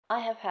I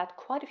have had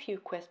quite a few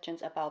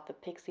questions about the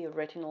Pixi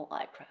Retinol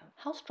Eye Cream.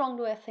 How strong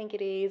do I think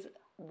it is?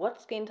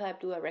 What skin type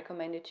do I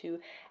recommend it to?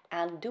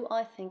 And do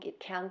I think it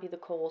can be the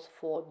cause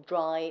for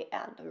dry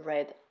and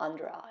red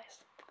under eyes?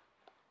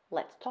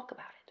 Let's talk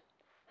about it.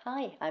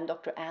 Hi, I'm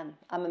Dr. Anne.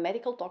 I'm a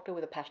medical doctor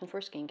with a passion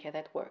for skincare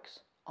that works.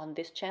 On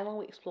this channel,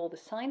 we explore the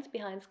science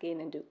behind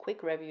skin and do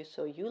quick reviews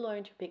so you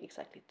learn to pick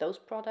exactly those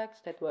products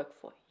that work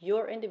for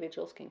your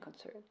individual skin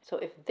concern. So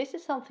if this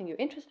is something you're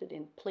interested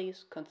in,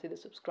 please consider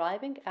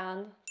subscribing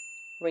and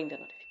ring the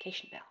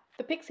notification bell.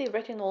 The Pixi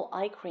Retinol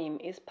Eye Cream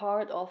is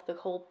part of the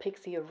whole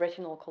Pixi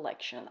Retinol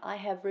Collection. I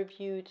have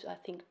reviewed, I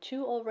think,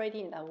 2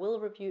 already, and I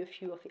will review a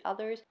few of the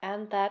others,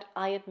 and that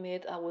I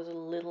admit I was a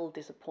little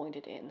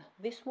disappointed in.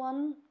 This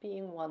one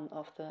being one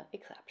of the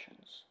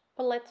exceptions.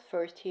 But let's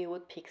first hear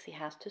what Pixi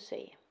has to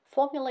say.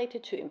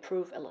 Formulated to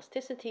improve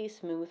elasticity,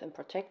 smooth and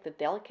protect the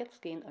delicate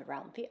skin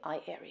around the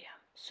eye area.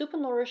 Super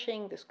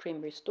nourishing, this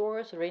cream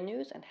restores,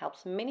 renews and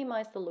helps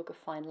minimize the look of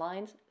fine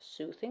lines,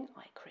 soothing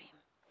eye cream.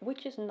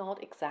 Which is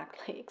not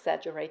exactly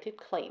exaggerated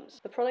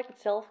claims. The product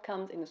itself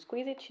comes in a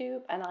squeezy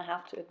tube, and I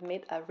have to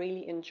admit I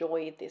really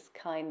enjoy this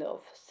kind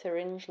of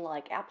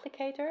syringe-like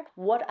applicator.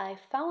 What I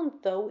found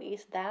though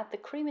is that the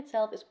cream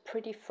itself is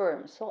pretty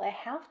firm, so I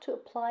have to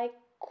apply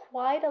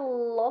quite a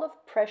lot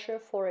of pressure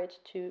for it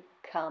to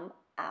come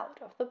out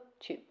of the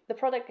tube. The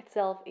product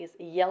itself is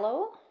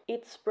yellow.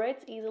 It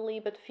spreads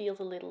easily but feels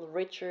a little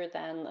richer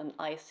than an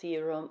eye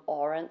serum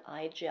or an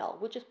eye gel,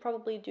 which is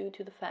probably due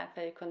to the fact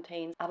that it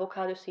contains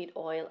avocado seed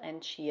oil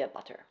and shea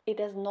butter. It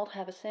does not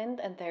have a scent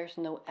and there's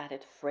no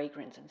added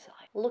fragrance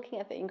inside. Looking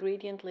at the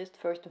ingredient list,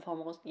 first and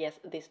foremost, yes,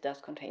 this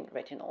does contain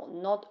retinol,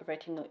 not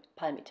retinol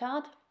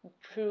palmitate,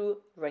 true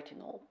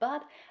retinol,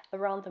 but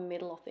around the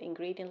middle of the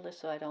ingredient list,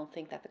 so I don't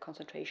think that the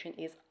concentration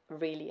is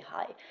really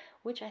high,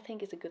 which I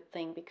think is a good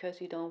thing because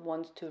you don't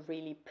want to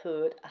really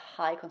put a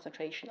high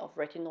concentration of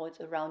retinoids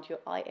around your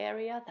eye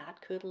area.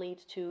 That could lead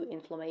to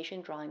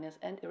inflammation, dryness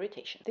and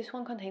irritation. This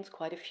one contains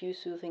quite a few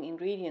soothing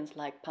ingredients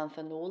like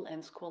panthenol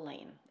and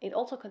squalane. It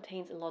also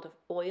contains a lot of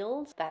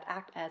oils that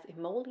act as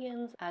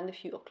emollients and a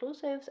few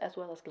occlusives as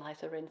well as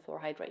glycerin for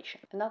hydration.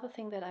 Another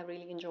thing that I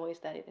really enjoy is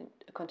that it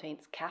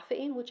contains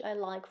caffeine, which I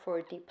like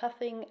for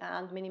depuffing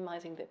and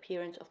minimizing the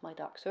appearance of my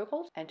dark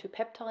circles, and 2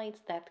 peptides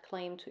that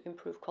claim to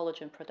improve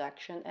collagen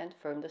production and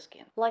firm the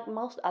skin. Like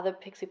most other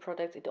Pixi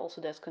products, it also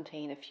does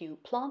contain a few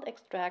plant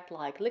extract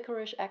like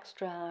licorice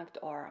extract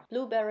or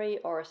blueberry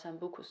or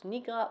Sambucus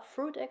nigra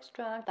fruit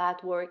extract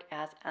that work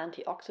as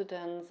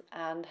antioxidants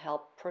and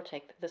help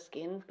protect the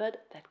skin,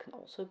 but that can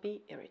also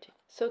be irritating.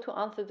 So to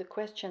answer the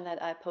question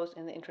that I posed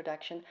in the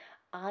introduction,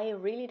 I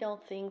really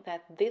don't think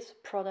that this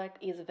product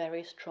is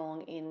very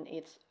strong in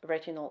its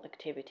retinol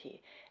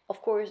activity.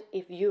 Of course,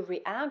 if you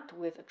react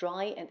with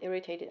dry and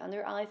irritated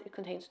under eyes, it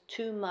contains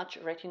too much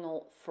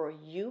retinol for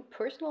you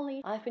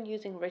personally. I've been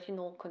using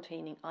retinol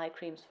containing eye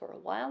creams for a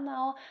while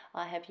now.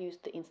 I have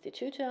used the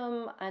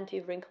Institutum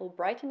anti-wrinkle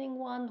brightening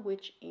one,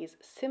 which is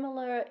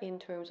similar in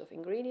terms of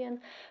ingredient,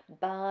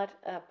 but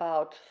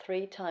about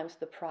 3 times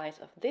the price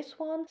of this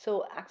one.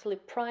 So actually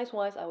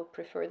price-wise, I would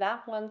prefer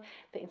that one.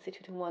 The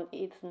Institutum one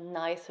is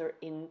nicer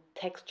in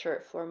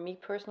texture for me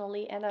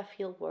personally, and I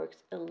feel works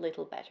a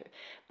little better.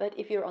 But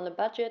if you're on a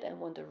budget and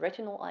want a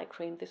retinol eye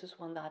cream, this is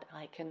one that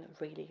I can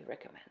really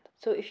recommend.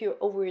 So if you're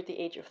over the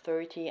age of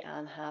 30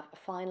 and have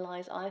fine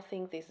lines, I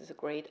think this is a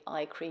great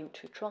eye cream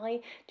to try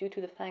due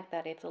to the fact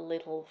that it's a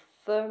little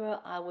firmer.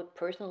 I would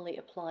personally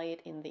apply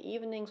it in the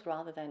evenings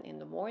rather than in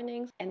the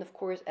mornings. And of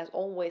course, as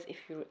always, if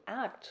you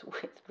react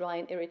with dry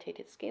and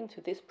irritated skin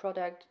to this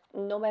product,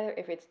 no matter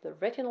if it's the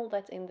retinol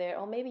that's in there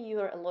or maybe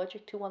you're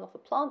allergic to one of the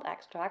plant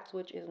extracts,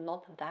 which is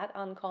not that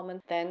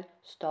uncommon, then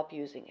stop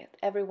using it.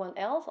 Everyone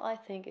else, I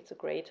think it's a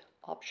great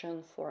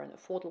option for an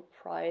affordable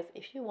price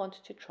if you want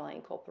to try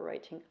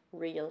incorporating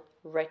real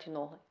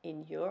retinol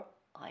in your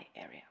eye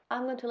area.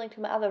 I'm going to link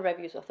to my other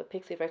reviews of the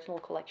Pixi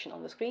Retinol Collection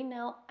on the screen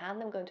now,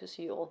 and I'm going to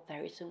see you all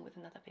very soon with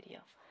another video.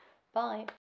 Bye!